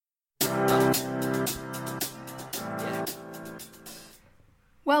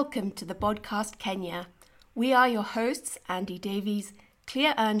Welcome to the podcast Kenya. We are your hosts, Andy Davies,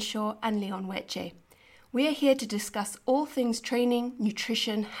 Clea Earnshaw and Leon Weche. We are here to discuss all things training,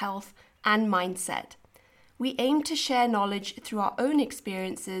 nutrition, health and mindset. We aim to share knowledge through our own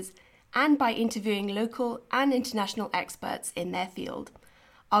experiences and by interviewing local and international experts in their field.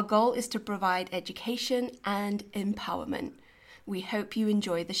 Our goal is to provide education and empowerment. We hope you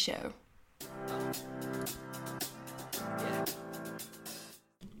enjoy the show.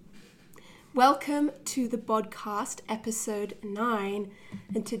 Welcome to the podcast, episode 9,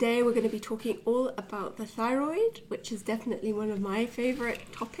 and today we're going to be talking all about the thyroid, which is definitely one of my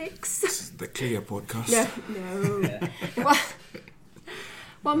favourite topics. This is the Clear podcast. No.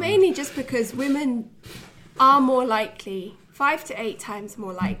 Well, mainly just because women are more likely, 5 to 8 times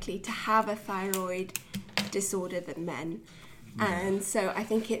more likely to have a thyroid disorder than men. And so I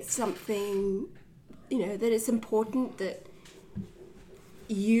think it's something, that it's important that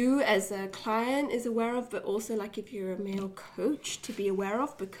you as a client is aware of, but also like if you're a male coach to be aware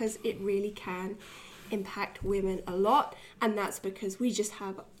of, because it really can impact women a lot. And that's because we just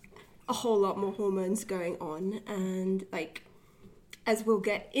have a whole lot more hormones going on. And like, as we'll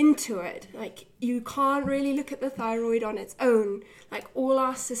get into it, like you can't really look at the thyroid on its own. Like all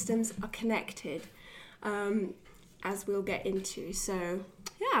our systems are connected, as we'll get into. So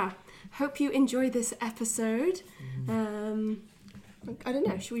yeah, hope you enjoy this episode. I don't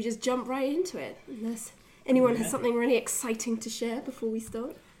know, should we just jump right into it? Unless anyone has something really exciting to share before we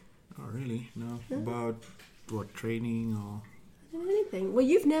start? Not really, no. About what, training or? I don't know anything. Well,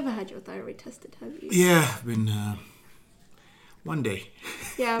 you've never had your thyroid tested, have you? Yeah, I've been one day.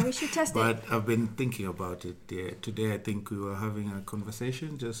 Yeah, we should test But I've been thinking about it. Yeah. Today I think we were having a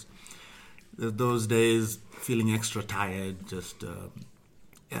conversation, just those days feeling extra tired, just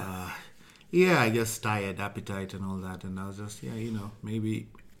I guess tired, appetite and all that. And I was just, maybe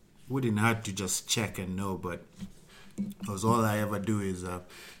wouldn't have to just check and know, but because all I ever do is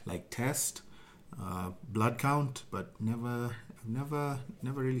test, blood count, but never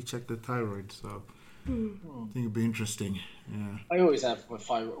really checked the thyroid. So I think it'd be interesting. Yeah. I always have my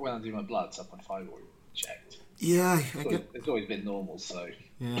thyroid, when I do my bloods, I have my thyroid checked. Yeah, it's always been normal, so.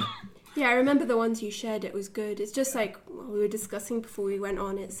 Yeah. Yeah, I remember the ones you shared. It was good. It's just like we were discussing before we went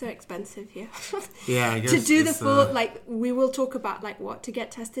on. It's so expensive here. Yeah, I guess to do the full, we will talk about what to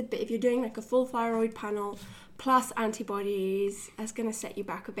get tested. But if you're doing a full thyroid panel plus antibodies, that's going to set you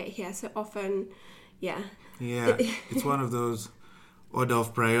back a bit here. So often, yeah. Yeah, it's one of those order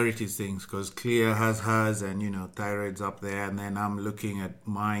of priorities things, because Clea has hers and, thyroid's up there, and then I'm looking at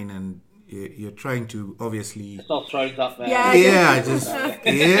mine, and you're trying to obviously. Testosterone's up there.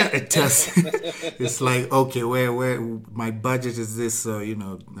 It does. It's like, okay, where my budget is this, so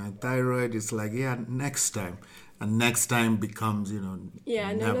my thyroid is like, next time, and next time becomes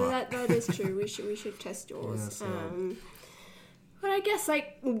Yeah, never. no, that is true. We should test yours. Yeah, so. But I guess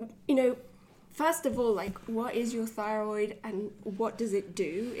first of all, what is your thyroid and what does it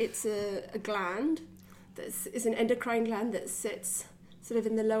do? It's a gland it's an endocrine gland that sits sort of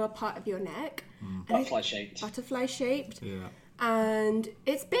in the lower part of your neck. Butterfly shaped. Yeah. And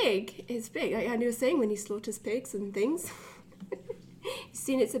it's big. It's big. Like Andy was saying, when he slaughters pigs and things. You've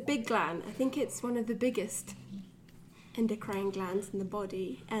seen it's a big gland. I think it's one of the biggest endocrine glands in the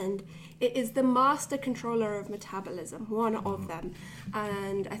body. And it is the master controller of metabolism, one of them.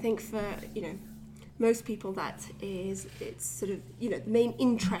 And I think for, most people it's sort of, the main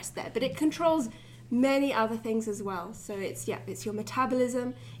interest there. But it controls many other things as well. So it's your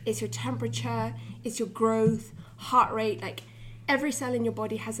metabolism, it's your temperature, it's your growth, heart rate. Like every cell in your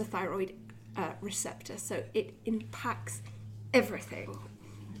body has a thyroid receptor, so it impacts everything,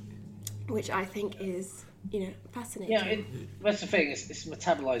 which I think is fascinating. Yeah, that's the thing. It's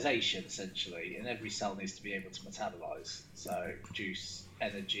metabolization essentially, and every cell needs to be able to metabolize, so produce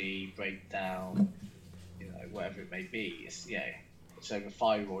energy, break down, whatever it may be. So the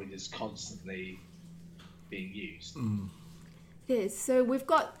thyroid is constantly being used. It is. So we'll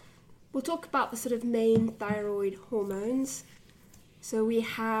talk about the sort of main thyroid hormones. So we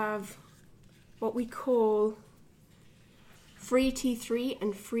have what we call free T3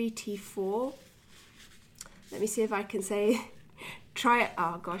 and free T4. Let me see if I can say Triiodine.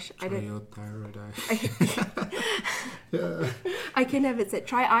 I can never say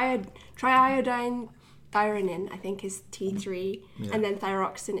triiodine thyrinin, I think, is T3, and then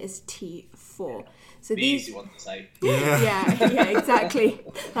thyroxine is T4. So these easy one to say. Yeah, exactly.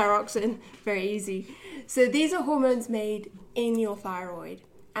 Thyroxine, very easy. So these are hormones made in your thyroid,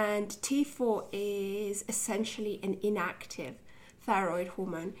 and T4 is essentially an inactive thyroid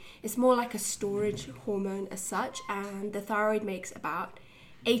hormone. It's more like a storage hormone as such, and the thyroid makes about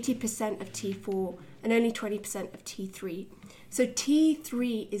 80% of T4, and only 20% of T3. So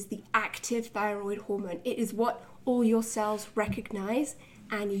T3 is the active thyroid hormone. It is what all your cells recognize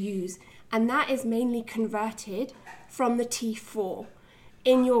and use. And that is mainly converted from the T4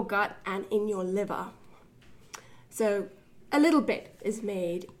 in your gut and in your liver. So a little bit is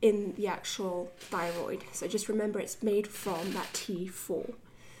made in the actual thyroid. So just remember it's made from that T4.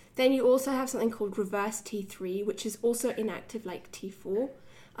 Then you also have something called reverse T3, which is also inactive like T4.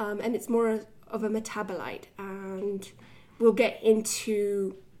 And it's more of a metabolite. And we'll get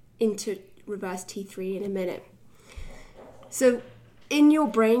into reverse T3 in a minute. So in your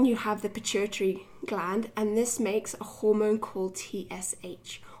brain, you have the pituitary gland, and this makes a hormone called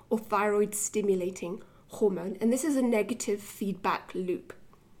TSH, or thyroid stimulating hormone. And this is a negative feedback loop.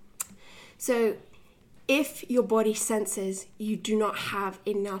 So if your body senses you do not have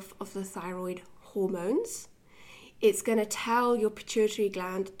enough of the thyroid hormones, it's going to tell your pituitary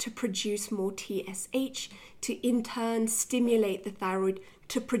gland to produce more TSH to in turn stimulate the thyroid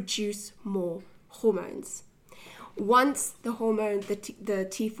to produce more hormones. Once the hormone, the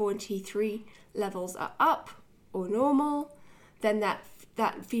T4 and T3 levels are up or normal, then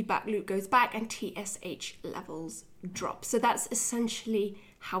that feedback loop goes back and TSH levels drop. So that's essentially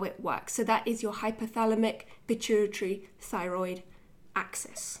how it works. So that is your hypothalamic pituitary thyroid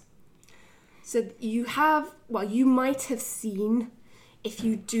axis. So you might have seen, if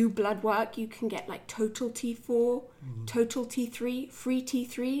you do blood work, you can get like total T4, total T3, free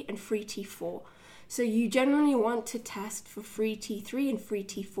T3, and free T4. So you generally want to test for free T3 and free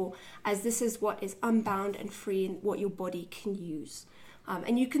T4, as this is what is unbound and free and what your body can use.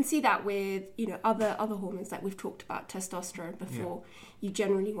 And you can see that with other hormones that we've talked about, testosterone before. Yeah. You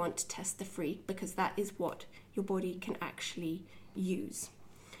generally want to test the free because that is what your body can actually use.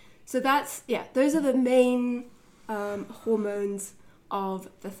 So those are the main hormones of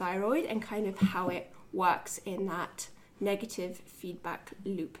the thyroid and kind of how it works in that negative feedback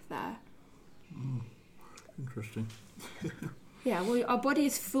loop there. Interesting. Yeah, well, our body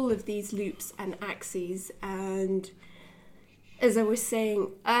is full of these loops and axes, and as I was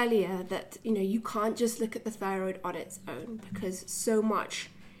saying earlier, that you can't just look at the thyroid on its own because so much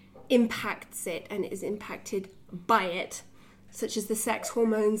impacts it and is impacted by it, such as the sex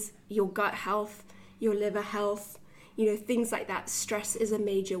hormones, your gut health, your liver health, things like that. Stress is a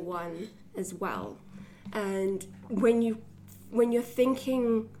major one as well. And when you're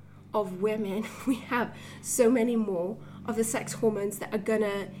thinking of women, we have so many more of the sex hormones that are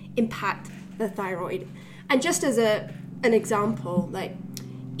gonna impact the thyroid. And just as an example, like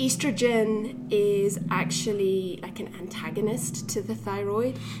estrogen is actually like an antagonist to the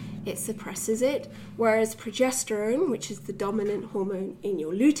thyroid. It suppresses it, whereas progesterone, which is the dominant hormone in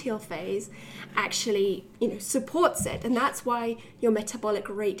your luteal phase, actually, supports it. And that's why your metabolic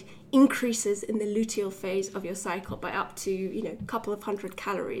rate increases in the luteal phase of your cycle by up to, a couple of hundred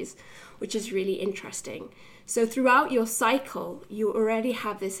calories, which is really interesting. So throughout your cycle, you already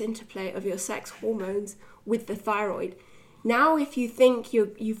have this interplay of your sex hormones with the thyroid. Now, if you think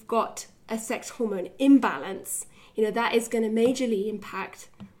you've got a sex hormone imbalance, that is going to majorly impact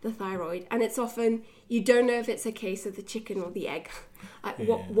the thyroid. And it's often, you don't know if it's a case of the chicken or the egg,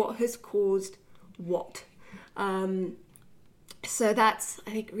 what has caused what. So that's,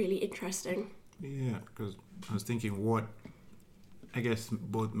 I think, really interesting. Yeah, because I was thinking I guess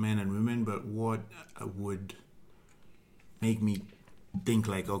both men and women, but what would make me think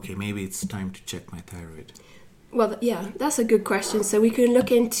like, okay, maybe it's time to check my thyroid? Well, yeah, that's a good question. So we can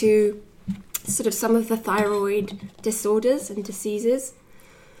look into sort of some of the thyroid disorders and diseases.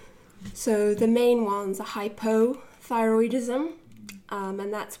 So the main ones are hypothyroidism,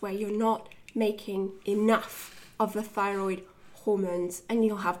 and that's where you're not making enough of the thyroid hormones, and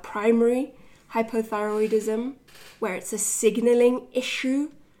you'll have primary hypothyroidism, where it's a signaling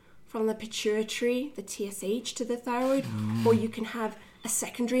issue from the pituitary, the TSH, to the thyroid, or you can have a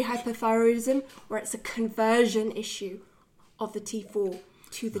secondary hypothyroidism, where it's a conversion issue of the T4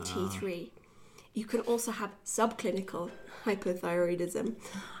 to the T3. You can also have subclinical hypothyroidism.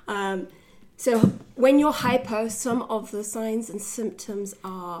 So when you're hypo, some of the signs and symptoms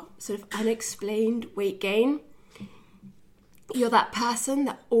are sort of unexplained weight gain. You're that person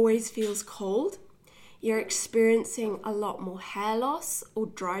that always feels cold. You're experiencing a lot more hair loss or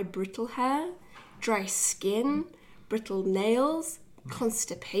dry, brittle hair, dry skin, brittle nails,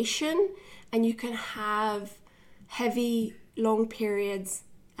 constipation, and you can have heavy, long periods,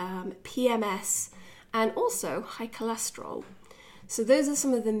 PMS, and also high cholesterol. So those are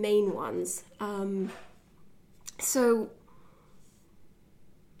some of the main ones. So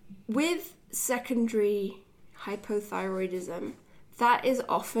with secondary hypothyroidism, that is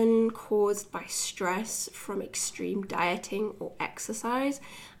often caused by stress from extreme dieting or exercise,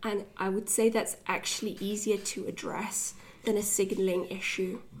 and I would say that's actually easier to address than a signaling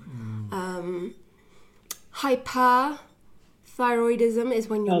issue. Hyperthyroidism is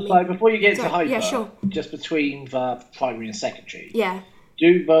when you're... So before you get into hyper, yeah, sure. just between the primary and secondary, Yeah.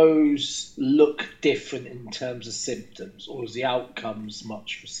 do those look different in terms of symptoms, or is the outcomes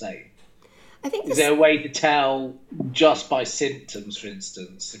much the same? I think Is there a way to tell just by symptoms, for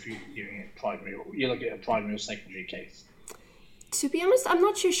instance, if you're looking at primary, or you're looking at a primary or secondary case? To be honest, I'm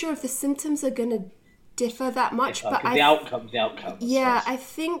not too sure if the symptoms are going to differ that much, but the outcomes. Yeah, I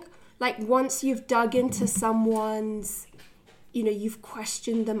think like once you've dug into someone's, you've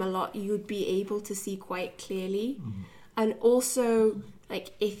questioned them a lot, you would be able to see quite clearly. And also,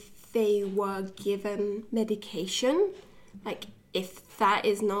 like if they were given medication, like if that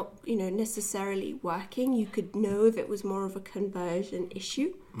is not, necessarily working, you could know if it was more of a conversion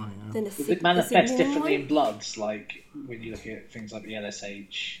issue than a Does it manifest differently in bloods, like when you look at things like the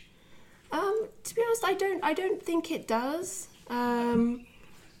LSH? To be honest, I don't think it does. But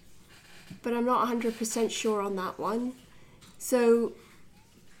I'm not 100% sure on that one. So,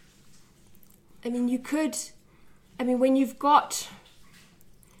 when you've got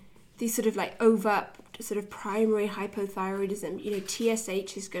these sort of like overt sort of primary hypothyroidism,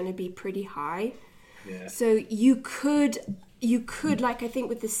 TSH is going to be pretty high. Yeah. So you could like I think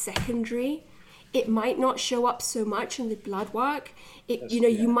with the secondary, it might not show up so much in the blood work.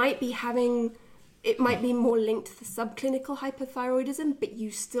 You might be having, it might be more linked to the subclinical hypothyroidism, but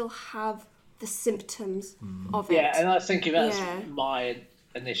you still have the symptoms of it. Yeah, and I think that's my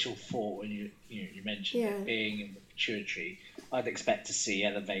initial thought when you mentioned it being in the pituitary. I'd expect to see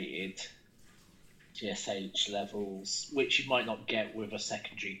elevated TSH levels, which you might not get with a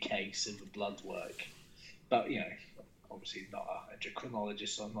secondary case in the blood work. But, obviously not a endocrinologist,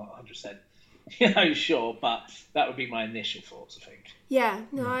 so I'm not 100% sure, but that would be my initial thoughts, I think. Yeah,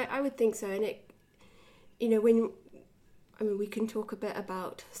 no, I would think so. And it, we can talk a bit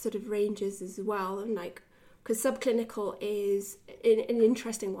about sort of ranges as well, and like, because subclinical is an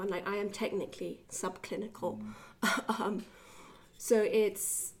interesting one. Like I am technically subclinical, so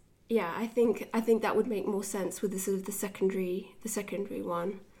it's I think that would make more sense with the sort of the secondary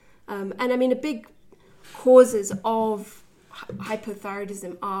one, and a big causes of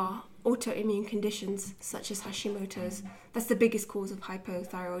hypothyroidism are autoimmune conditions such as Hashimoto's. That's the biggest cause of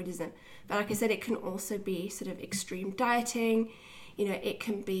hypothyroidism. But like I said, it can also be sort of extreme dieting. It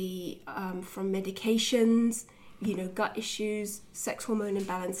can be from medications, gut issues, sex hormone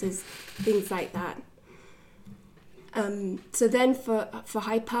imbalances, things like that. So then for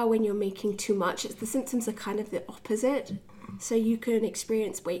hyper, when you're making too much, the symptoms are kind of the opposite. So you can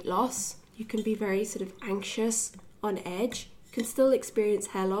experience weight loss. You can be very sort of anxious, on edge. You can still experience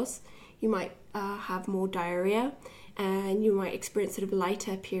hair loss. You might have more diarrhea, and you might experience sort of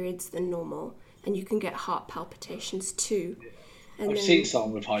lighter periods than normal. And you can get heart palpitations too. I've seen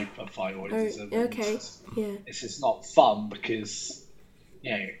someone with hyperthyroidism. Oh, okay, yeah. It's just not fun because,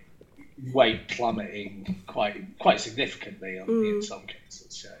 weight plummeting quite significantly in some cases.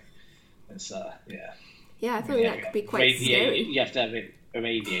 So it's Yeah, I think that could be quite scary. You have to have it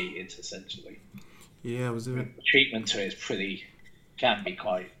irradiated essentially. Yeah, The treatment to it can be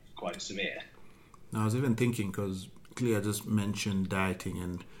quite severe. I was even thinking, because Clea just mentioned dieting,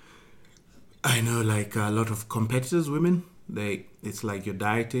 and I know like a lot of competitors, women, it's like you're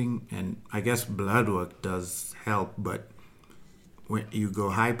dieting, and I guess blood work does help, but when you go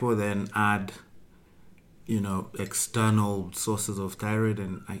hypo, then add external sources of thyroid,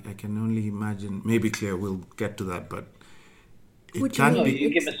 and I can only imagine, maybe Claire will get to that, but it can't be. You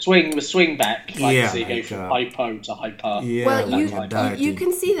give a swing back, so you go from hypo to hyper. Yeah, well, you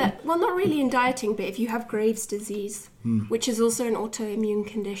can see that. Well, not really in dieting, but if you have Graves' disease, which is also an autoimmune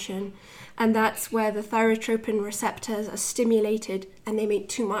condition, and that's where the thyrotropin receptors are stimulated, and they make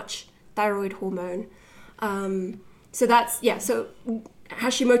too much thyroid hormone. So that's So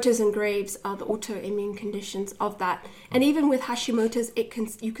Hashimoto's and Graves are the autoimmune conditions of that, and even with Hashimoto's,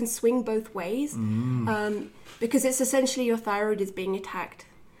 you can swing both ways, because it's essentially your thyroid is being attacked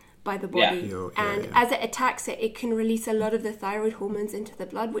by the body, as it attacks it, it can release a lot of the thyroid hormones into the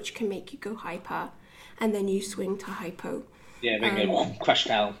blood, which can make you go hyper, and then you swing to hypo. Yeah, they go crash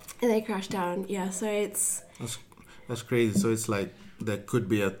down. And they crash down. Yeah, so it's that's crazy. So it's like there could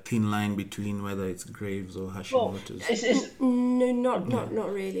be a thin line between whether it's Graves or Hashimoto's. No,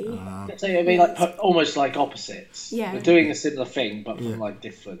 not really. Like almost like opposites. Yeah, they're doing a similar thing, but from like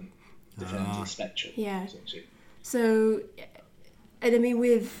different ends of the spectrum. Yeah. So, and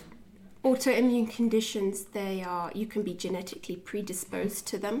with autoimmune conditions, you can be genetically predisposed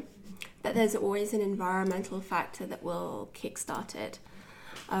to them, but there's always an environmental factor that will kickstart it.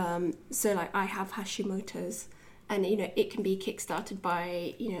 So like I have Hashimoto's, and it can be kickstarted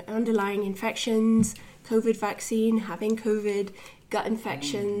by underlying infections, COVID vaccine, having COVID, gut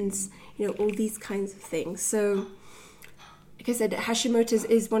infections, all these kinds of things. So like I said, Hashimoto's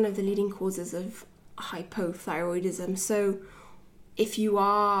is one of the leading causes of hypothyroidism. So if you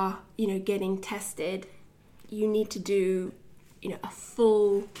are getting tested, you need to do a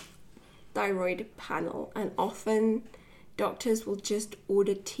full thyroid panel, and often doctors will just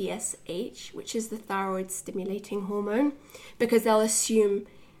order TSH, which is the thyroid stimulating hormone, because they'll assume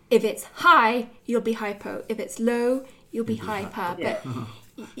if it's high, you'll be hypo. If it's low, you'll be hyper. Yeah.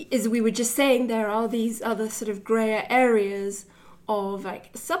 But as we were just saying, there are these other sort of grayer areas of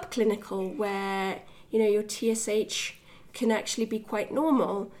like subclinical where, your TSH can actually be quite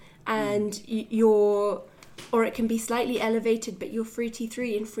normal, and or it can be slightly elevated, but your free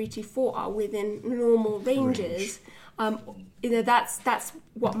T3 and free T4 are within normal ranges. That's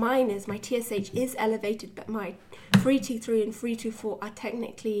what mine is. My TSH is elevated, but my free T3 and free T4 are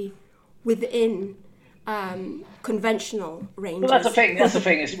technically within conventional ranges. Well, that's the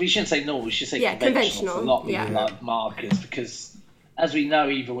thing. Is we shouldn't say normal. We should say conventional. For a lot of like markers, because as we know,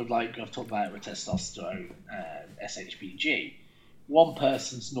 even with like I've talked about with testosterone and SHBG, one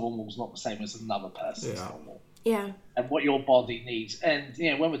person's normal is not the same as another person's normal. Yeah. And what your body needs, and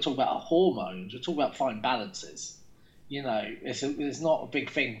when we're talking about hormones, we're talking about fine balances. It's not a big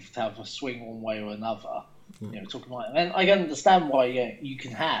thing to have a swing one way or another. Talking about, and I can understand why you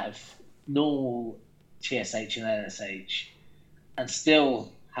can have normal TSH and LSH and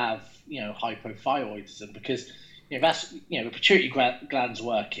still have hypothyroidism, because that's the pituitary gland's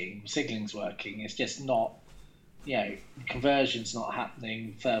working, signaling's working. It's just not conversion's not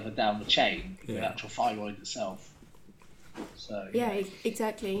happening further down the chain with the actual thyroid itself. So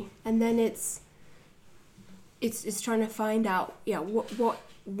exactly, and then it's trying to find out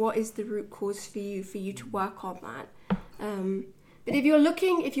what is the root cause for you to work on that. But if you're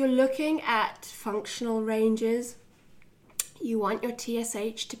looking at functional ranges, you want your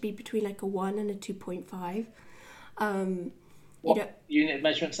TSH to be between like a 1 and a 2.5. What unit of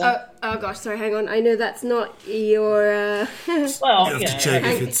measurement, sir? Oh gosh, sorry, hang on. I know that's not your... Well, you have to check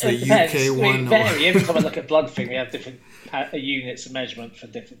if it's a UK one. Every time I look at blood thing, we have different units of measurement for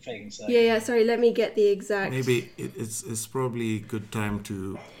different things. So. Yeah, sorry, let me get the exact... Maybe it's probably a good time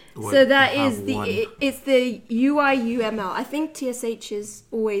to... So that is it's the UIUML. I think TSH is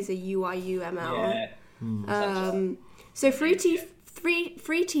always a UIUML. Yeah. So free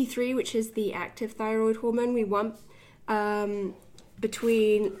T3, which is the active thyroid hormone, we want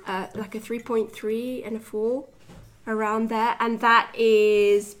between like a 3.3 and a 4, around there, and that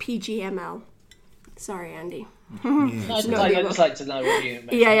is PGML. Sorry, Andy. I just like to know what you mean.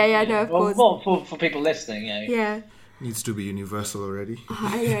 Yeah, no, of course. Well, for people listening, Yeah. Needs to be universal already.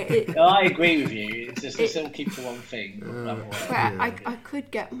 I agree with you. It's just it still keeps to one thing. I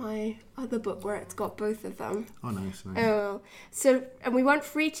could get my other book where it's got both of them. Oh, nice. And we want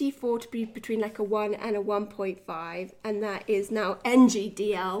free T4 to be between like a 1 and a 1.5, and that is now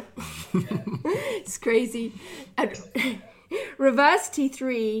NGDL. It's crazy. And reverse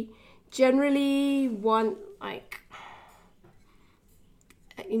T3 generally want like,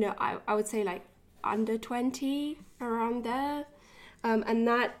 I would say like under 20, around there, and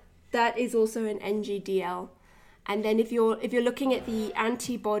that is also an NGDL. And then if you're looking at the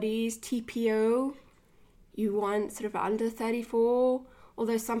antibodies, TPO, you want sort of under 34,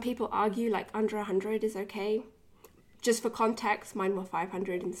 although some people argue like under 100 is okay. Just for context, mine were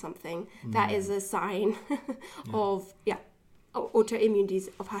 500 and something. That is a sign of autoimmune disease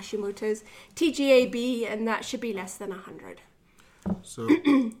of Hashimoto's, TGAB, and that should be less than 100. So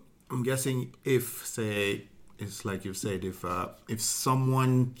I'm guessing if, say, it's like you said, if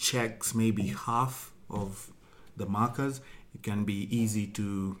someone checks maybe half of the markers, it can be easy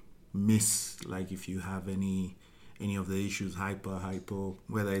to miss, like if you have any of the issues, hypo,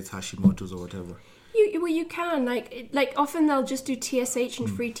 whether it's Hashimoto's or whatever. You can like often they'll just do TSH and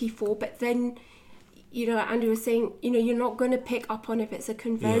free T4, but then Andrew was saying, you're not going to pick up on if it's a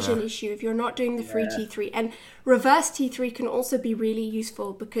conversion issue if you're not doing the free T3. And reverse T3 can also be really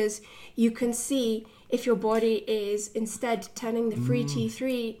useful, because you can see if your body is instead turning the free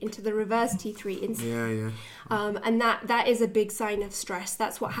T3 into the reverse T3. And that is a big sign of stress.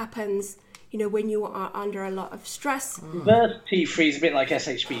 That's what happens, when you are under a lot of stress. Reverse T3 is a bit like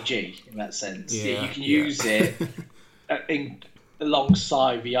SHBG in that sense. You can use it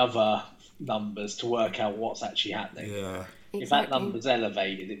alongside the other numbers to work out what's actually happening. if that number's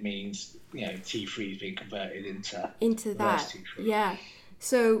elevated, it means T3 is being converted into that. T3. Yeah.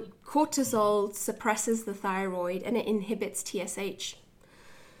 So cortisol suppresses the thyroid and it inhibits TSH.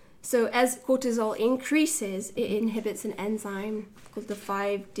 So as cortisol increases, it inhibits an enzyme called the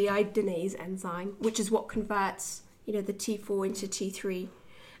 5-deiodinase enzyme, which is what converts, the T4 into T3.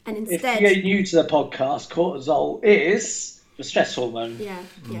 And instead, if you're new to the podcast, cortisol is the stress hormone. Yeah,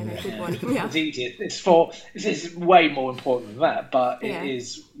 good one. Yeah. It's easier. It's way more important than that, but it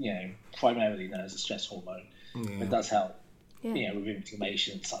is, primarily known as a stress hormone. Yeah. It does help, with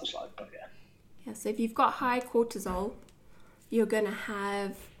inflammation and such like. But yeah. So if you've got high cortisol, you're going to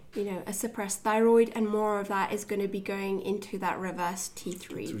have, a suppressed thyroid, and more of that is going to be going into that reverse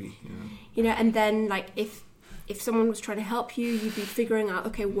T3. And then like if someone was trying to help you, you'd be figuring out,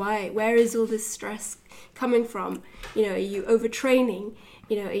 okay, where is all this stress coming from? Are you overtraining?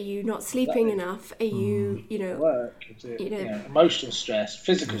 Are you not sleeping enough? Are you, work? Is it, emotional stress,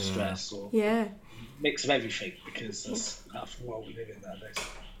 physical stress, or mix of everything? Because that's half the world we live in nowadays.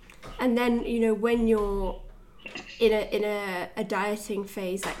 And then, when you're in a dieting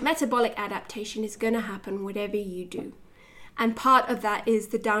phase, like metabolic adaptation is going to happen whatever you do. And part of that is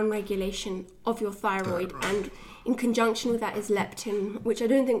the downregulation of your thyroid. And in conjunction with that is leptin, which I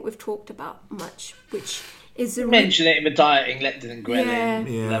don't think we've talked about much, which is... Mention it in the dieting, leptin and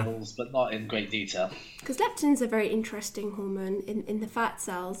ghrelin levels, but not in great detail. Because leptin's a very interesting hormone in the fat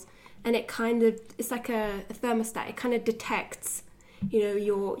cells. And it's like a thermostat. It kind of detects,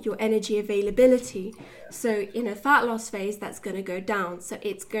 your energy availability. So in a fat loss phase, that's going to go down. So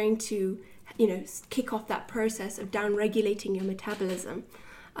it's going to... kick off that process of down-regulating your metabolism.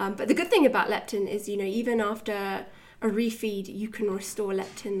 But the good thing about leptin is, even after a refeed, you can restore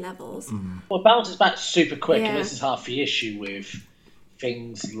leptin levels. Well, it bounces back super quick, and this is half the issue with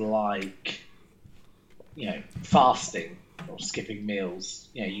things like, fasting or skipping meals.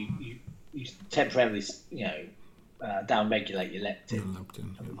 You temporarily, down-regulate your leptin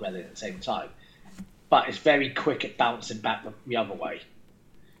and ghrelin at the same time. But it's very quick at bouncing back the other way.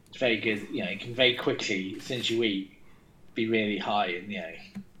 It's very good, it can very quickly, as soon as you eat, be really high. And,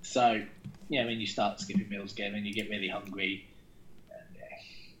 so, when you start skipping meals again and you get really hungry,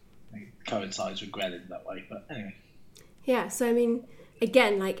 it coincides with ghrelin that way. But anyway. Yeah, so,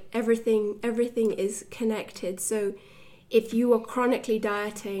 again, like everything is connected. So if you are chronically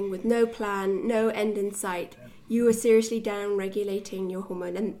dieting with no plan, no end in sight, you are seriously down-regulating your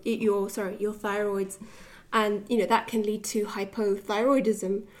hormone and your thyroids. And, that can lead to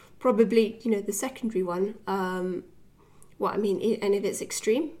hypothyroidism, probably, the secondary one. And if it's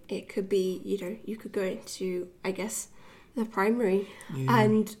extreme, it could be, you could go into, I guess, the primary. Yeah.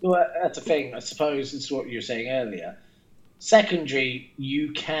 And well, that's the thing. I suppose it's what you were saying earlier. Secondary,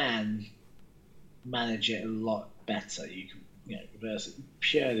 you can manage it a lot better. You can, reverse it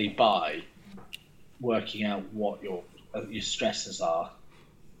purely by working out what your stresses are.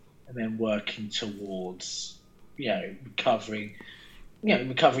 And then working towards, recovering your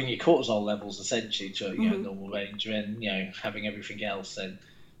cortisol levels essentially to a normal range, and having everything else then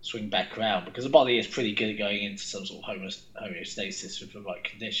swing back around, because the body is pretty good at going into some sort of homeostasis with the right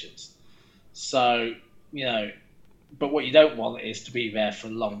conditions. So but what you don't want is to be there for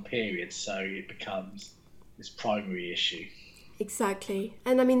long periods, so it becomes this primary issue. Exactly,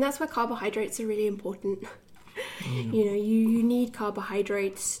 and that's where carbohydrates are really important. You need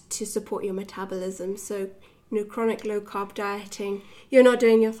carbohydrates to support your metabolism. So, chronic low-carb dieting, you're not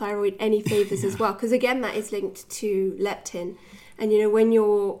doing your thyroid any favors as well. Because, again, that is linked to leptin. And,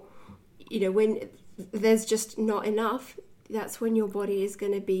 when there's just not enough, that's when your body is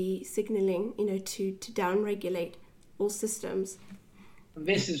going to be signaling, to down-regulate all systems.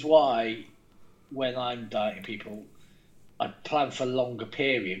 This is why when I'm dieting people, I plan for a longer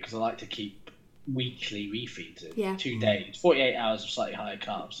period, because I like to keep weekly refeeds in 2 days, 48 hours of slightly higher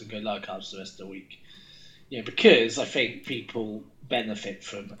carbs, and go low carbs the rest of the week. Because I think people benefit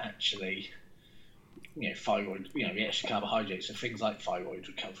from actually, thyroid, the extra carbohydrates, and things like thyroid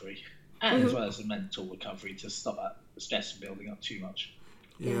recovery, and as well as the mental recovery to stop that stress from building up too much.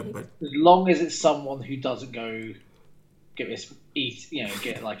 Yeah, but as long as it's someone who doesn't go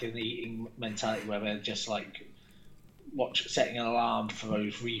get like an eating mentality where they're just like setting an alarm for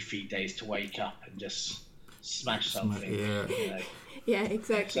those refeed days to wake up and just smash something. Yeah,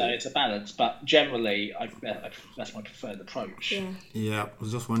 exactly. So it's a balance, but generally, that's my preferred approach. Yeah, I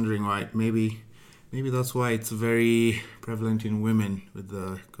was just wondering, right? Maybe that's why it's very prevalent in women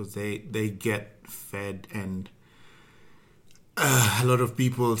because they get fed, and a lot of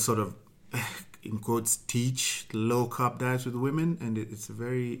people sort of, in quotes, teach low carb diets with women, and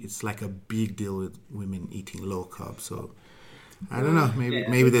it's like a big deal with women eating low carb. So I don't know. Yeah.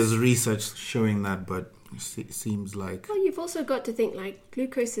 Maybe there's research showing that, but it seems like Well, you've also got to think like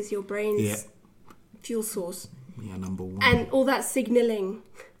glucose is your brain's fuel source. Yeah, number one. And all that signaling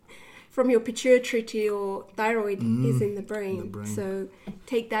from your pituitary to your thyroid is in the brain. So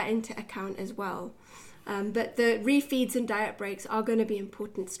take that into account as well. But the refeeds and diet breaks are going to be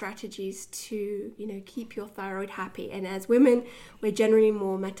important strategies to, keep your thyroid happy. And as women, we're generally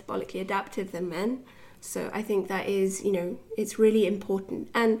more metabolically adaptive than men. So I think that is, it's really important.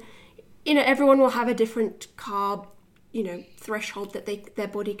 And, everyone will have a different carb, threshold that their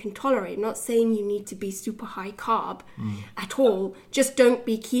body can tolerate. I'm not saying you need to be super high carb at all. Just don't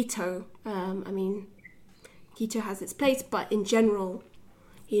be keto. Keto has its place, but in general,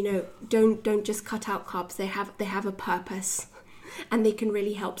 don't just cut out carbs. They have a purpose, and they can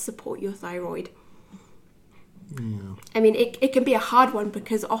really help support your thyroid. Yeah. It can be a hard one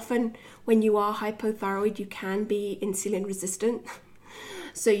because often when you are hypothyroid, you can be insulin resistant.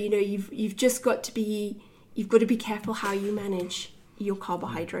 So you've just got to be careful how you manage your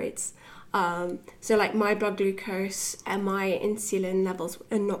carbohydrates. So like my blood glucose and my insulin levels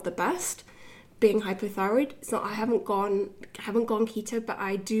are not the best. Being hypothyroid, it's not. I haven't gone keto, but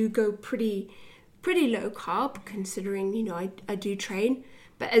I do go pretty low carb considering I do train.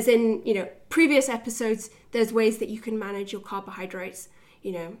 But as in previous episodes, there's ways that you can manage your carbohydrates,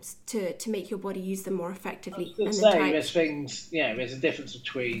 to make your body use them more effectively. There's things. There's a difference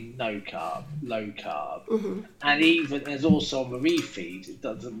between no carb, low carb, and even there's also on the refeed. It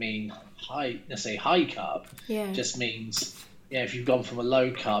doesn't mean high carb. Yeah. It just means if you've gone from a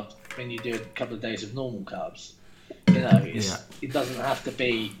low carb when you do a couple of days of normal carbs. It doesn't have to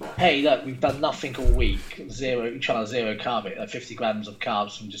be, hey, look, we've done nothing all week. Trying to zero carb it, like 50 grams of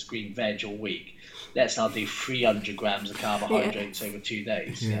carbs from just green veg all week. Let's now do 300 grams of carbohydrates over 2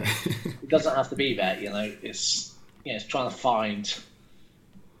 days. Yeah. It doesn't have to be that, It's trying to find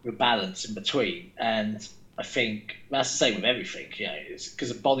the balance in between. And I think that's the same with everything, It's because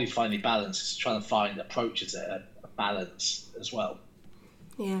the body's finally balanced. It's trying to find approaches at a balance as well.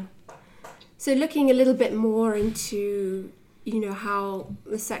 Yeah. So looking a little bit more into, how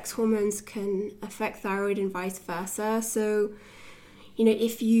the sex hormones can affect thyroid and vice versa. So,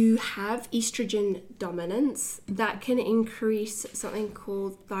 if you have estrogen dominance, that can increase something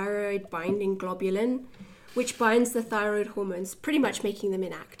called thyroid binding globulin, which binds the thyroid hormones, pretty much making them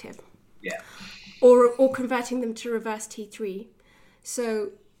inactive. Yeah. Or converting them to reverse T3.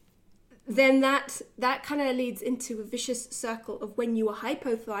 So then that kind of leads into a vicious circle of when you are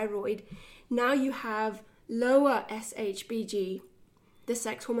hypothyroid. Now you have lower SHBG, the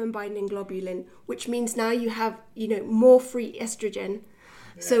sex hormone binding globulin, which means now you have, more free estrogen.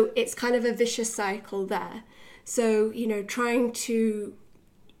 Yeah. So it's kind of a vicious cycle there. So, trying to,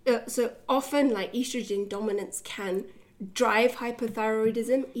 so often like estrogen dominance can drive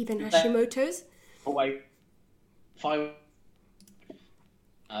hypothyroidism, even Hashimoto's. Oh, wait. Estrogen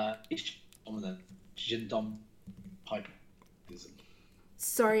dominant hypothyroidism.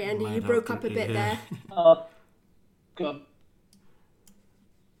 Sorry, Andy, you broke up a bit there. Go on.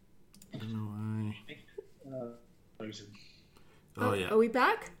 I don't know why. Frozen. Oh, yeah. Are we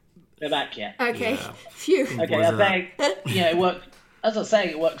back? We're back, yeah. Okay. Yeah. Phew. Okay, I think, it works. As I was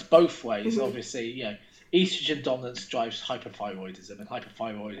saying, it works both ways. Obviously, estrogen dominance drives hyperthyroidism, and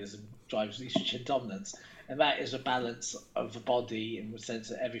hyperthyroidism drives estrogen dominance. And that is a balance of the body in the sense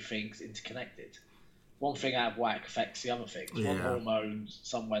that everything's interconnected. One thing out of whack affects the other things. Yeah. One hormone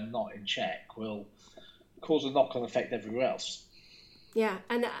somewhere not in check will cause a knock-on effect everywhere else. Yeah,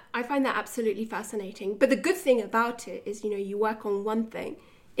 and I find that absolutely fascinating. But the good thing about it is, you work on one thing,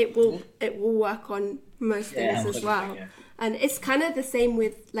 it will work on most things as well. Yeah. And it's kind of the same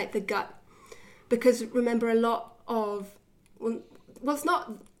with like the gut, because remember a lot of it's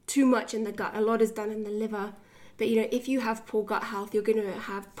not too much in the gut. A lot is done in the liver, but if you have poor gut health, you're going to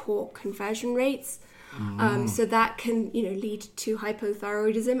have poor conversion rates. So that can, lead to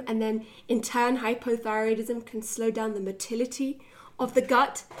hypothyroidism, and then in turn, hypothyroidism can slow down the motility of the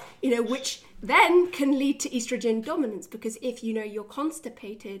gut, which then can lead to estrogen dominance, because if, you're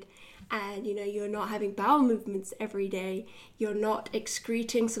constipated and, you're not having bowel movements every day, you're not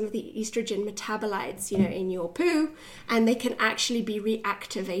excreting some of the estrogen metabolites, in your poo, and they can actually be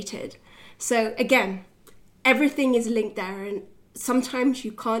reactivated. So again, everything is linked there, and sometimes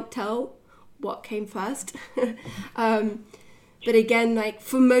you can't tell what came first. But again, like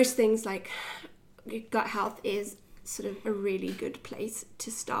for most things, like gut health is sort of a really good place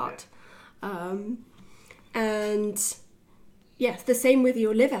to start. And yes, the same with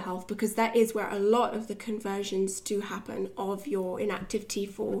your liver health, because that is where a lot of the conversions do happen of your inactive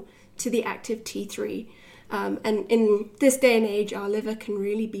T4 to the active T3. And in this day and age, our liver can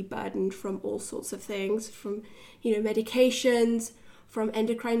really be burdened from all sorts of things, from, medications, from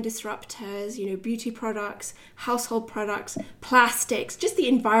endocrine disruptors, beauty products, household products, plastics, just the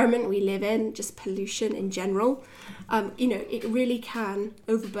environment we live in, just pollution in general. It really can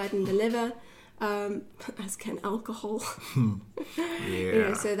overburden the liver, as can alcohol.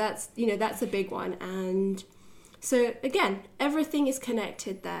 Yeah. So that's a big one. And so again, everything is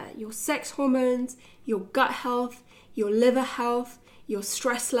connected there. Your sex hormones, your gut health, your liver health, your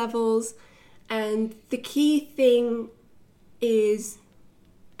stress levels. And the key thing is,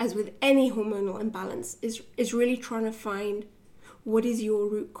 as with any hormonal imbalance, is really trying to find what is your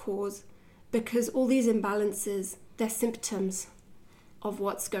root cause, because all these imbalances, they're symptoms of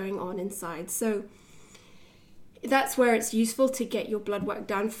what's going on inside. So that's where it's useful to get your blood work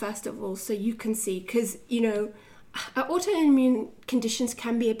done first of all, so you can see, because autoimmune conditions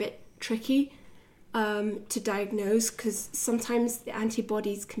can be a bit tricky to diagnose, because sometimes the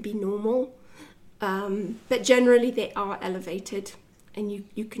antibodies can be normal, but generally they are elevated, and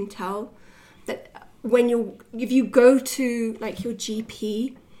you can tell that if you go to like your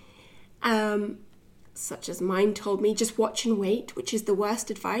GP, such as mine told me, just watch and wait, which is the worst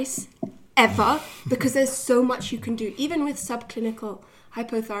advice ever, because there's so much you can do, even with subclinical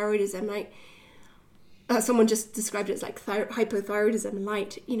hypothyroidism. Like someone just described it as like hypothyroidism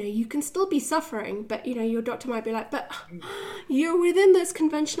light. You can still be suffering, but your doctor might be like, but you're within those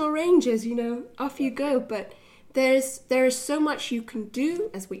conventional ranges, off you go. But there is so much you can do,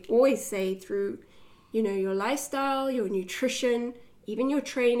 as we always say, through your lifestyle, your nutrition, even your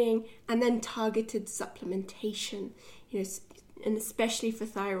training, and then targeted supplementation, and especially for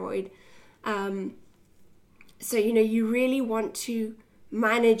thyroid. So you really want to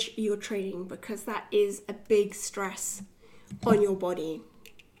manage your training, because that is a big stress on your body.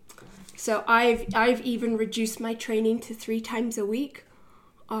 So I've even reduced my training to 3 times a week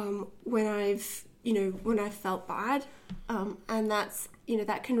when I've felt bad, and that's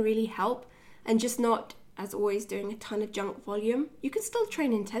that can really help. And just not, as always, doing a ton of junk volume. You can still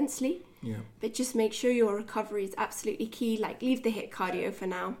train intensely, but just make sure your recovery is absolutely key. Like, leave the HIIT cardio for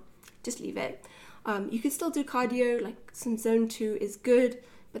now, just leave it. You can still do cardio, like some zone 2 is good,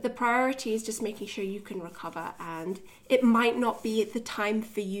 but the priority is just making sure you can recover. And it might not be at the time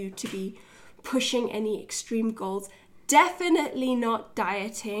for you to be pushing any extreme goals. Definitely not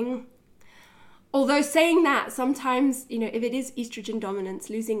dieting. Although saying that, sometimes, if it is estrogen dominance,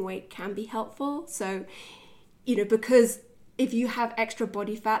 losing weight can be helpful. So, because if you have extra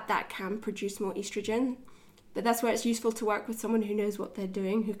body fat, that can produce more estrogen. But that's where it's useful to work with someone who knows what they're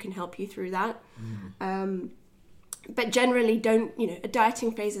doing, who can help you through that. But generally, a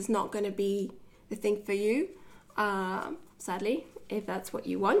dieting phase is not going to be the thing for you, sadly, if that's what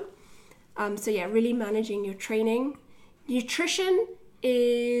you want. Really managing your training. Nutrition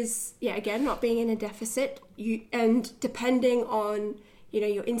is, again, not being in a deficit. And depending on,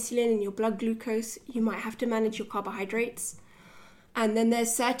 your insulin and your blood glucose, you might have to manage your carbohydrates. And then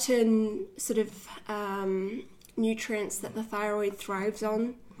there's certain sort of nutrients that the thyroid thrives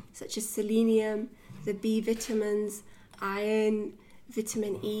on, such as selenium, the B vitamins, iron,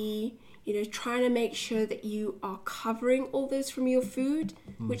 vitamin E. Trying to make sure that you are covering all those from your food,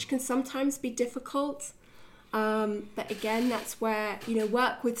 which can sometimes be difficult. But again, that's where,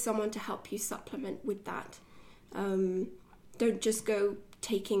 work with someone to help you supplement with that. Don't just go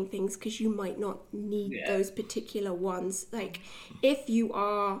taking things because you might not need those particular ones. Like, if you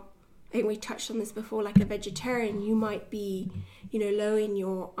are, I think we touched on this before, like a vegetarian, you might be, low in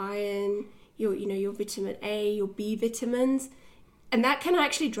your iron, your vitamin A, your B vitamins, and that can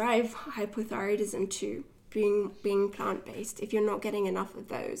actually drive hypothyroidism too, being plant-based, if you're not getting enough of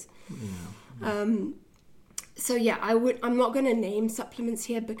those. I'm not going to name supplements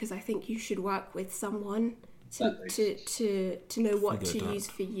here, because I think you should work with someone to know what to use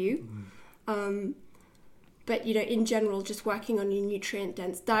for you. But in general, just working on your nutrient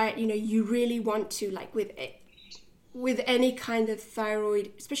dense diet. You really want to, like with any kind of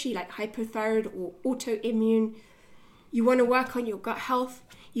thyroid, especially like hypothyroid or autoimmune, you want to work on your gut health,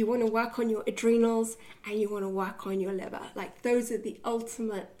 you want to work on your adrenals, and you want to work on your liver. Like, those are the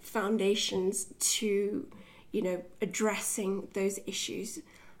ultimate foundations to addressing those issues.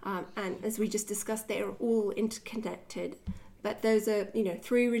 And as we just discussed, they are all interconnected. But those are,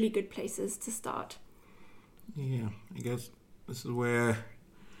 3 really good places to start. Yeah, I guess this is where,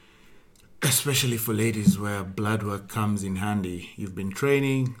 especially for ladies, where blood work comes in handy. You've been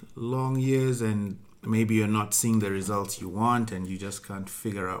training long years, and maybe you're not seeing the results you want, and you just can't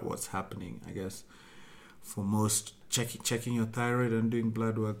figure out what's happening. I guess for most, checking your thyroid and doing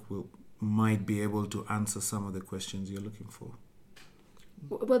blood work will might be able to answer some of the questions you're looking for.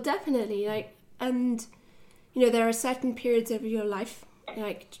 Well, definitely. And there are certain periods of your life,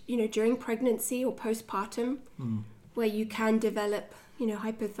 during pregnancy or postpartum, where you can develop,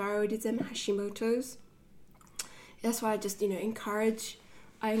 hypothyroidism, Hashimoto's. That's why I just, encourage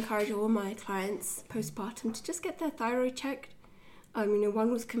all my clients postpartum to just get their thyroid checked.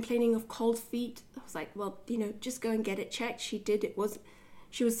 One was complaining of cold feet. I was like, well, just go and get it checked. She did.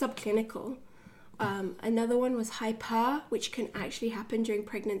 She was subclinical. Another one was hyper, which can actually happen during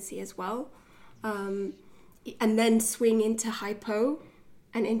pregnancy as well. And then swing into hypo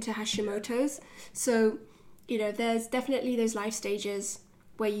and into Hashimoto's. So, there's definitely those life stages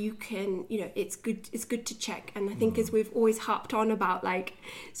where you can, it's good to check. And I think as we've always harped on about,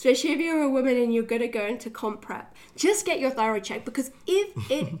 especially if you're a woman and you're going to go into comp prep, just get your thyroid checked, because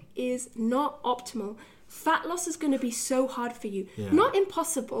if it is not optimal, fat loss is going to be so hard for you. Yeah. Not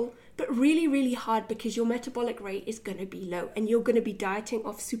impossible, but really, really hard, because your metabolic rate is going to be low and you're going to be dieting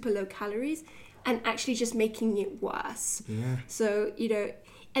off super low calories and actually just making it worse. Yeah. So,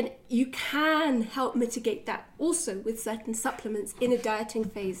 and you can help mitigate that also with certain supplements in a dieting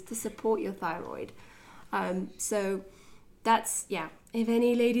phase to support your thyroid. So that's, if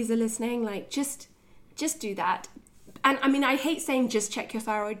any ladies are listening, just do that. And I hate saying just check your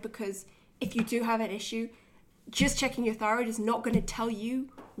thyroid, because if you do have an issue, just checking your thyroid is not going to tell you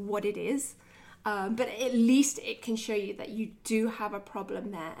what it is. But at least it can show you that you do have a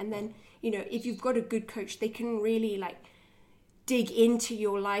problem there. And then, if you've got a good coach, they can really dig into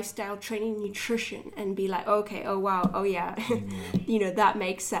your lifestyle, training, nutrition, and be like, okay, oh wow, oh yeah, that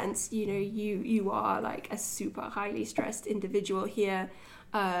makes sense. You are a super highly stressed individual here,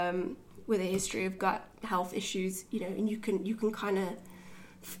 with a history of gut health issues, and you can kind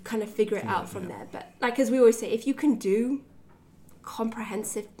of figure it out from there. But as we always say, if you can do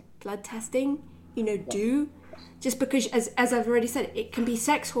comprehensive blood testing, do, just because as I've already said, it can be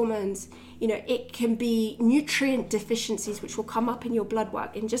sex hormones, it can be nutrient deficiencies, which will come up in your blood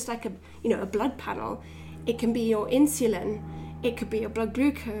work in just a blood panel. It can be your insulin, it could be your blood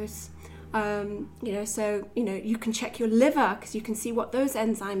glucose, so you can check your liver, because you can see what those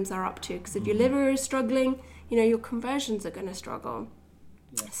enzymes are up to, because if your liver is struggling, your conversions are going to struggle.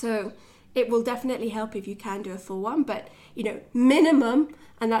 Yeah. So it will definitely help if you can do a full one, but minimum,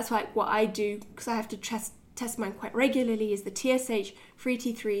 and that's what I do, because I have to test mine quite regularly, is the TSH, free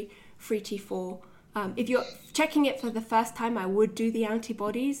T3, free T4. If you're checking it for the first time, I would do the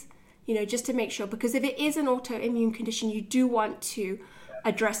antibodies, just to make sure, because if it is an autoimmune condition, you do want to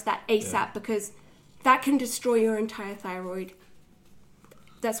address that ASAP, because that can destroy your entire thyroid.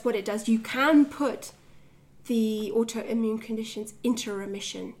 That's what it does. You can put the autoimmune conditions into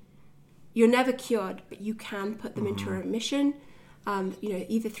remission. You're never cured, but you can put them into remission,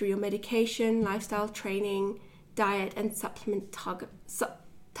 either through your medication, lifestyle training, diet, and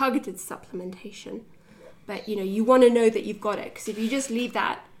targeted supplementation. But, you want to know that you've got it, because if you just leave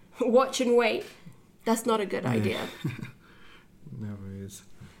that, watch and wait, that's not a good idea. Never is.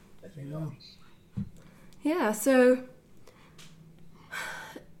 Yeah, so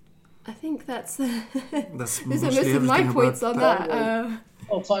I think that's those are most of my points on that.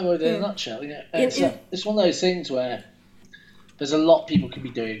 Thyroid in a nutshell. It's one of those things where there's a lot people can be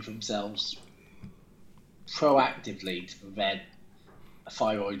doing for themselves proactively to prevent a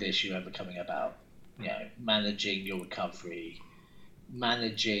thyroid issue ever coming about. Managing your recovery,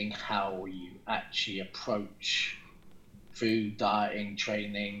 managing how you actually approach food, dieting,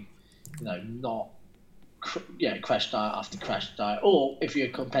 training, not crash diet after crash diet, or if you're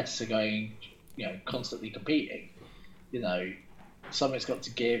a competitor going, constantly competing, something's got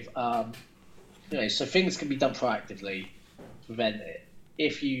to give. So things can be done proactively to prevent it.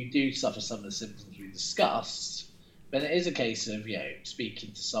 If you do suffer some of the symptoms we discussed, then it is a case of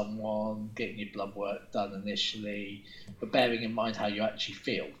speaking to someone, getting your blood work done initially, but bearing in mind how you actually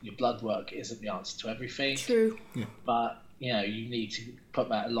feel. Your blood work isn't the answer to everything. True. Yeah. But you need to put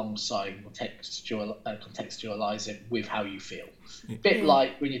that alongside and contextualize it with how you feel. A bit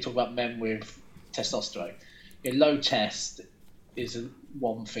like when you talk about men with testosterone. Low test is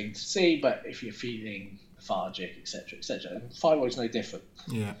one thing to see, but if you're feeling lethargic, etc., thyroid's no different.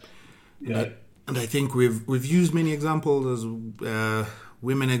 Yeah. And I think we've used many examples as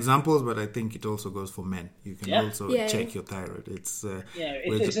women examples, but I think it also goes for men. You can also check your thyroid. It's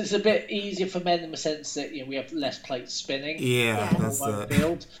a bit easier for men in the sense that we have less plates spinning. That's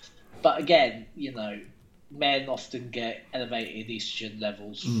field. But again, men often get elevated estrogen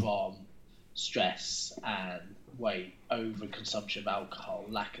levels from stress and weight, overconsumption of alcohol,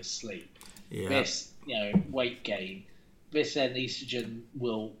 lack of sleep. This, weight gain. This then estrogen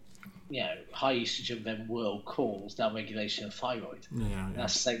will high estrogen then will cause downregulation of thyroid.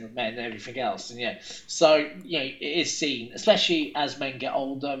 That's the same with men and everything else. And so it is seen, especially as men get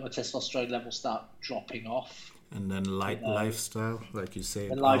older, the testosterone levels start dropping off. And then lifestyle, like you say,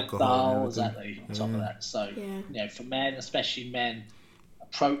 and alcohol, lifestyle, exactly, on top of that. So for men, especially men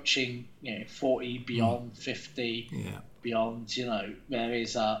approaching 40, beyond 50, beyond, there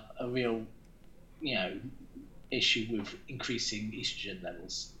is a real issue with increasing estrogen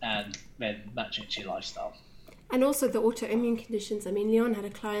levels, and then matching to your lifestyle. And also the autoimmune conditions. I mean, Leon had a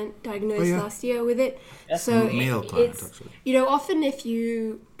client diagnosed last year with it. So male client, actually. Often if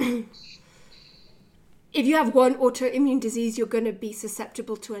you have one autoimmune disease, you're going to be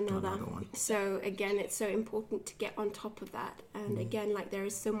susceptible to another one. So again, it's so important to get on top of that. And again, there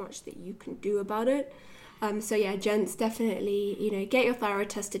is so much that you can do about it. Gents, definitely, get your thyroid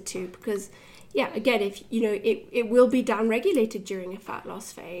tested too, because again, if it will be downregulated during a fat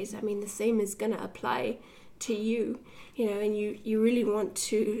loss phase. I mean, the same is going to apply to you, and you really want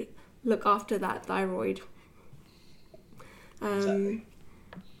to look after that thyroid. Exactly.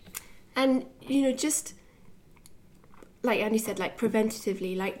 And just like Andy said,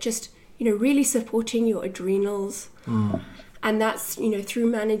 preventatively, just really supporting your adrenals. And that's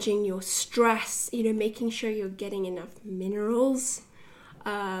through managing your stress, making sure you're getting enough minerals, the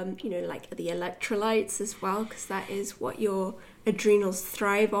electrolytes as well, because that is what your adrenals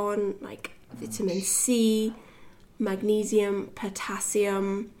thrive on, like vitamin C, magnesium,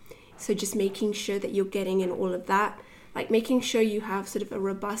 potassium. So just making sure that you're getting in all of that, making sure you have sort of a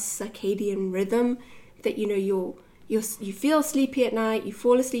robust circadian rhythm, that you feel sleepy at night, you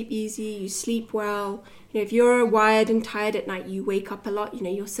fall asleep easy, you sleep well. If you're wired and tired at night, you wake up a lot,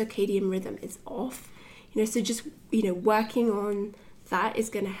 your circadian rhythm is off. So just, working on that is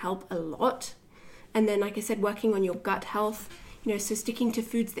going to help a lot. And then, like I said, working on your gut health, so sticking to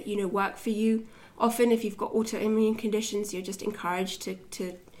foods that, work for you. Often if you've got autoimmune conditions, you're just encouraged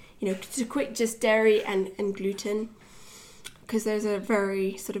to quit just dairy and gluten, because those are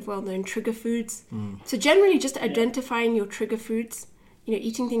very sort of well-known trigger foods. So generally just identifying your trigger foods,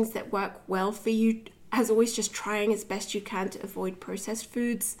 eating things that work well for you, as always, just trying as best you can to avoid processed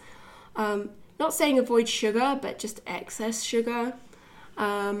foods. Not saying avoid sugar, but just excess sugar.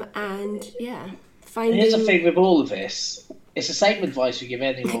 Finding... Here's the thing with all of this. It's the same advice we give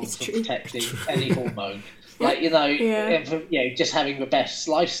anyone for protecting any hormone. Just having the best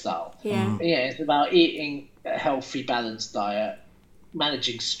lifestyle. It's about eating a healthy, balanced diet,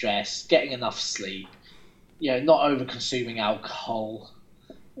 managing stress, getting enough sleep, not over-consuming alcohol,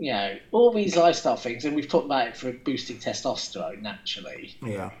 all these lifestyle things. And we've talked about it for boosting testosterone naturally.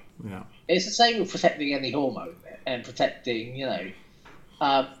 It's the same with protecting any hormone and protecting,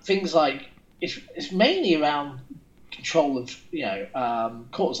 things like, it's mainly around control of,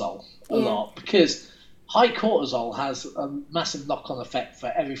 cortisol a lot, because high cortisol has a massive knock-on effect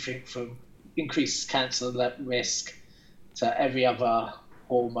for everything from increased cancer risk to every other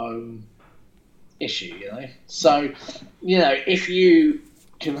hormone issue, So, if you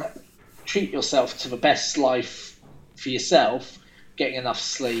can treat yourself to the best life for yourself, getting enough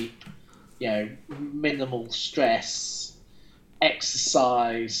sleep, minimal stress,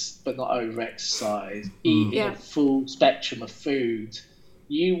 exercise but not over-exercise, eating a full spectrum of food,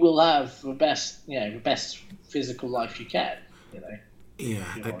 you will have the best physical life you can.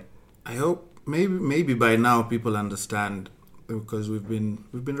 I hope maybe by now people understand, because we've been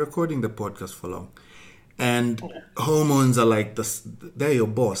recording the podcast for long, and hormones are they're your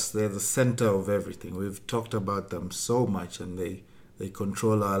boss. They're the center of everything. We've talked about them so much, and they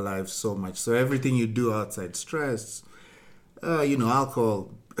control our lives so much. So everything you do outside stress,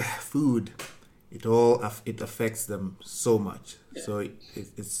 alcohol, food, it affects them so much. So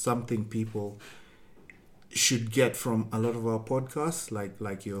it's something people should get from a lot of our podcasts.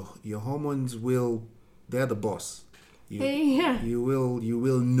 Like your hormones they're the boss. You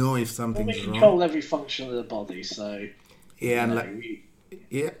will know if something's wrong. They control every function of the body. So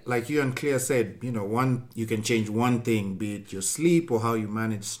like you and Claire said, you can change one thing, be it your sleep or how you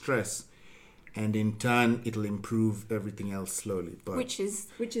manage stress, and in turn it'll improve everything else slowly. But which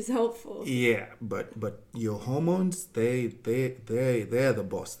is helpful. Yeah, but your hormones, they're the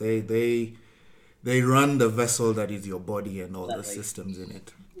boss. They run the vessel that is your body and all the systems in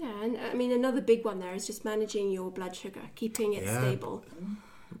it. Yeah, and I mean another big one there is just managing your blood sugar, keeping it stable,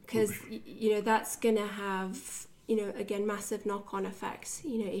 because that's gonna have again massive knock-on effects.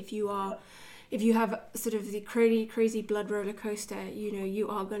 If you have sort of the crazy blood roller coaster, you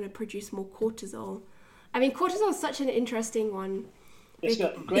are going to produce more cortisol. I mean, cortisol is such an interesting one, It's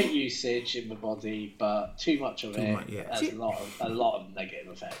got great usage in the body, but too much of it yeah. has a lot of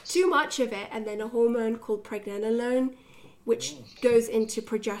negative effects. Too much of it, and then a hormone called pregnenolone, which goes into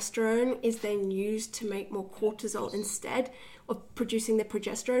progesterone, is then used to make more cortisol instead of producing the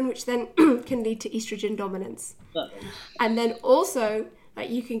progesterone, which then can lead to estrogen dominance. And then also, like,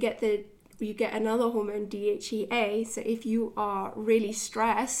 you get another hormone, DHEA. So if you are really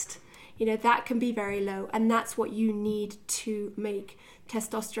stressed, that can be very low, and that's what you need to make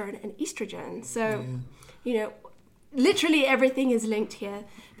testosterone and estrogen. So, literally everything is linked here.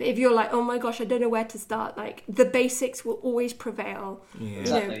 But if you're like, oh my gosh, I don't know where to start, like, the basics will always prevail. Yeah,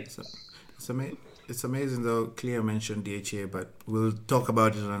 exactly. It's amazing though. Cleo mentioned DHA, but we'll talk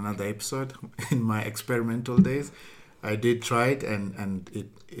about it in another episode. In my experimental days, I did try it, and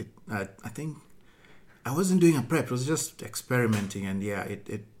I think I wasn't doing a prep. It was just experimenting, and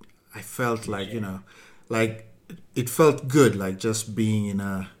I felt like like it felt good, like just being in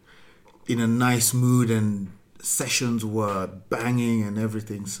a nice mood, and sessions were banging and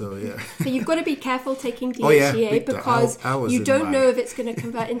everything. So yeah. But you've got to be careful taking DHEA because you don't know if it's going to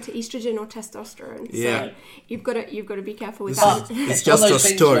convert into estrogen or testosterone. So you've got to be careful with that. It's just a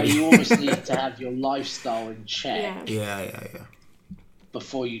story. You always need to have your lifestyle in check. Yeah.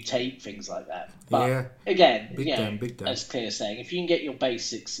 Before you take things like that. But again, big time. As Claire's saying, if you can get your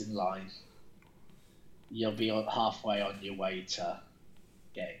basics in line, you'll be halfway on your way to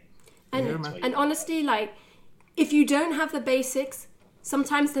getting. And honestly, like, if you don't have the basics,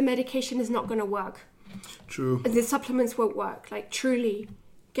 sometimes the medication is not going to work. True. And the supplements won't work. Like, truly,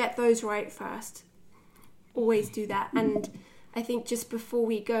 get those right first. Always do that. And I think just before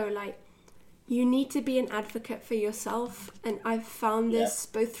we go, like, you need to be an advocate for yourself. And I've found this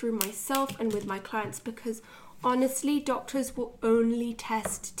both through myself and with my clients, because honestly, doctors will only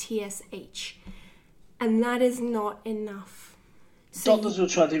test TSH. And that is not enough. So doctors will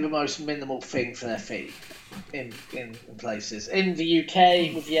try to do the most minimal thing for their fee in places. In the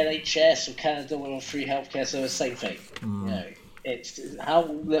UK with the NHS or Canada with a free healthcare service, same thing. It's how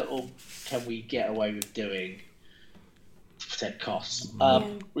little can we get away with doing to protect costs.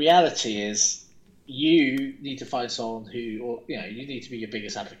 Reality is, you need to find someone you need to be your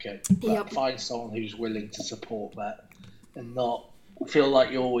biggest advocate. But find someone who's willing to support that and not feel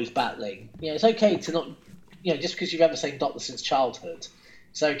like you're always battling. It's okay to not. Just because you've had the same doctor since childhood,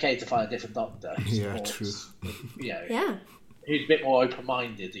 it's okay to find a different doctor. True. Who's a bit more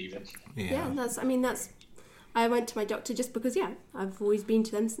open-minded, even. I went to my doctor just because, I've always been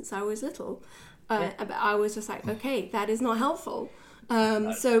to them since I was little. But I was just like, okay, that is not helpful.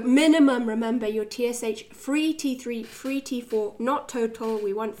 So minimum, remember, your TSH, free T3, free T4, not total.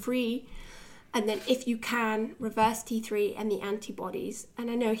 We want free. And then if you can, reverse T3 and the antibodies.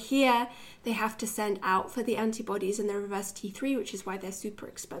 And I know here they have to send out for the antibodies and the reverse T3, which is why they're super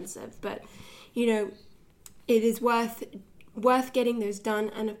expensive. But, it is worth getting those done.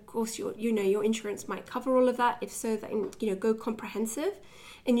 And of course, your insurance might cover all of that. If so, then, go comprehensive.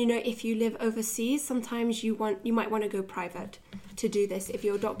 And, if you live overseas, sometimes you might want to go private to do this. If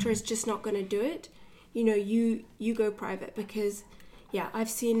your doctor is just not going to do it, you go private, because I've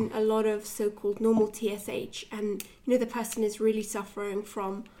seen a lot of so-called normal TSH, and the person is really suffering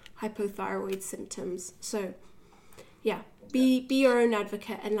from hypothyroid symptoms. So be your own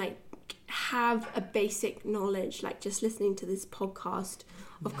advocate, and like have a basic knowledge, like just listening to this podcast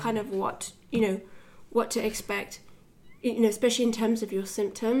of kind of what to expect, especially in terms of your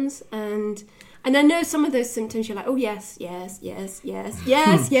symptoms. And I know some of those symptoms you're like, oh, yes,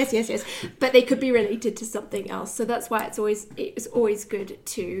 but they could be related to something else. So that's why it's always good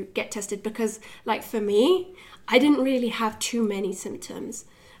to get tested, because, like, for me, I didn't really have too many symptoms.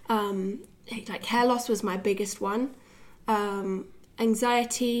 Like, hair loss was my biggest one,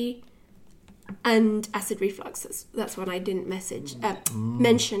 anxiety, and acid reflux. That's one I didn't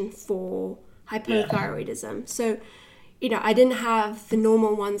mention for hypothyroidism. So I didn't have the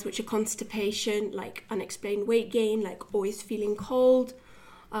normal ones, which are constipation, like unexplained weight gain, like always feeling cold,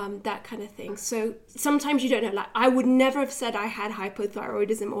 that kind of thing. So sometimes you don't know. Like, I would never have said I had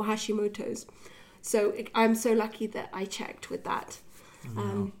hypothyroidism or Hashimoto's. So I'm so lucky that I checked with that.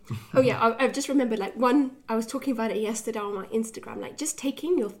 I've just remembered, like, I was talking about it yesterday on my Instagram, like just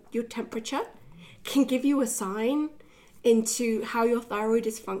taking your temperature can give you a sign into how your thyroid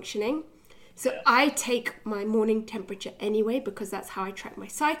is functioning. So I take my morning temperature anyway, because that's how I track my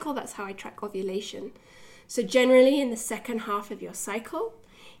cycle. That's how I track ovulation. So generally in the second half of your cycle,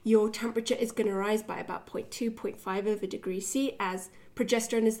 your temperature is going to rise by about 0.2, 0.5 over degrees C, as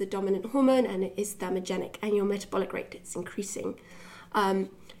progesterone is the dominant hormone and it is thermogenic, and your metabolic rate is increasing.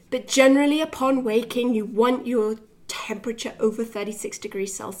 But generally upon waking, you want your temperature over 36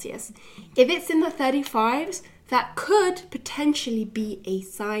 degrees Celsius. If it's in the 35s, that could potentially be a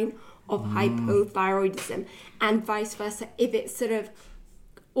sign of hypothyroidism, and vice versa. If it's sort of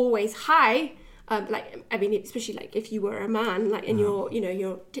always high, especially like if you were a man, like, and your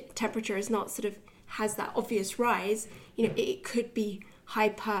temperature is not sort of has that obvious rise, it could be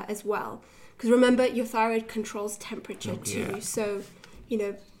hyper as well. Because remember, your thyroid controls temperature too. So,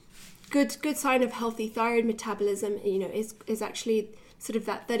 good sign of healthy thyroid metabolism, is actually sort of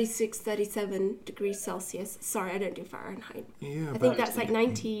that 36, 37 degrees Celsius. Sorry, I don't do Fahrenheit. Yeah, I think that's like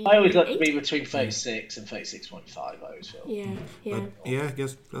 90. I always like to be between 36 and 36.5, I always feel. Yeah. But I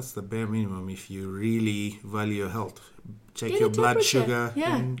guess that's the bare minimum if you really value your health. Check Get your the blood temperature. sugar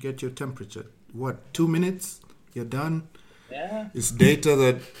Yeah. and get your temperature. 2 minutes? You're done. Yeah. It's data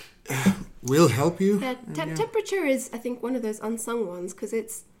that will help you. Yeah, temperature is, I think, one of those unsung ones, because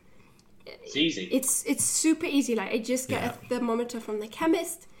it's easy. It's super easy. Like, I just get a thermometer from the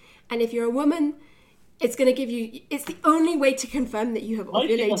chemist, and if you're a woman, it's going to give you. It's the only way to confirm that you have Most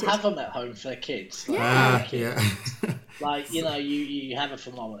ovulated. people have them at home for their kids. Yeah. Like, you have a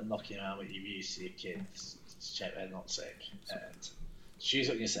thermometer knocking around what you've used to your kids to check they're not sick, and choose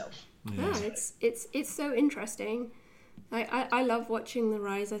it yourself. Yeah, it's so interesting. I love watching the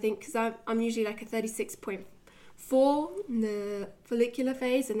rise. I think because I'm usually like a 36.4 in the follicular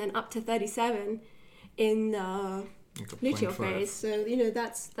phase, and then up to 37 in the luteal phase. So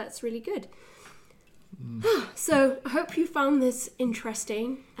that's really good. So I hope you found this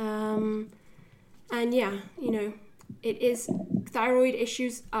interesting. And it is, thyroid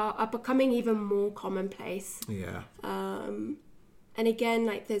issues are becoming even more commonplace. Yeah. And again,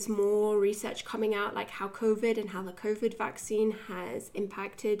 like, there's more research coming out, like how COVID and how the COVID vaccine has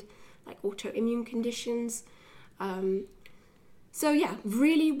impacted like autoimmune conditions. So yeah,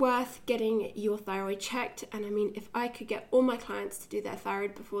 really worth getting your thyroid checked. And I mean, if I could get all my clients to do their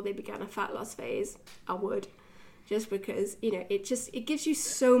thyroid before they began a fat loss phase, I would. Just because, it gives you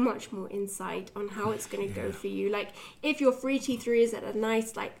so much more insight on how it's going to go for you. Like, if your free T3 is at a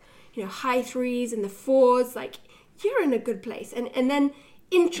nice, like, high 3s and the 4s, like, you're in a good place. And then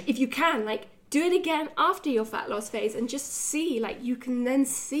if you can, like, do it again after your fat loss phase and just see, like, you can then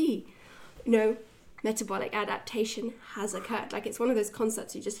see, metabolic adaptation has occurred. Like, it's one of those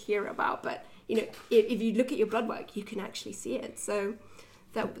concepts you just hear about, but, if you look at your blood work, you can actually see it. So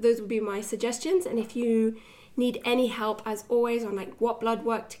those would be my suggestions. And if you need any help, as always, on like what blood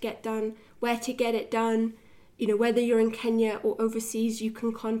work to get done, where to get it done, whether you're in Kenya or overseas, you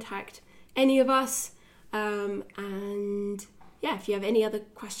can contact any of us. And if you have any other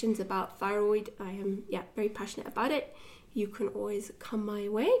questions about thyroid, I am very passionate about it. You can always come my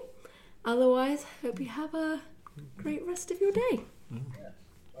way. Otherwise, hope you have a great rest of your day. Yeah,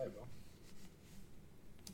 very well.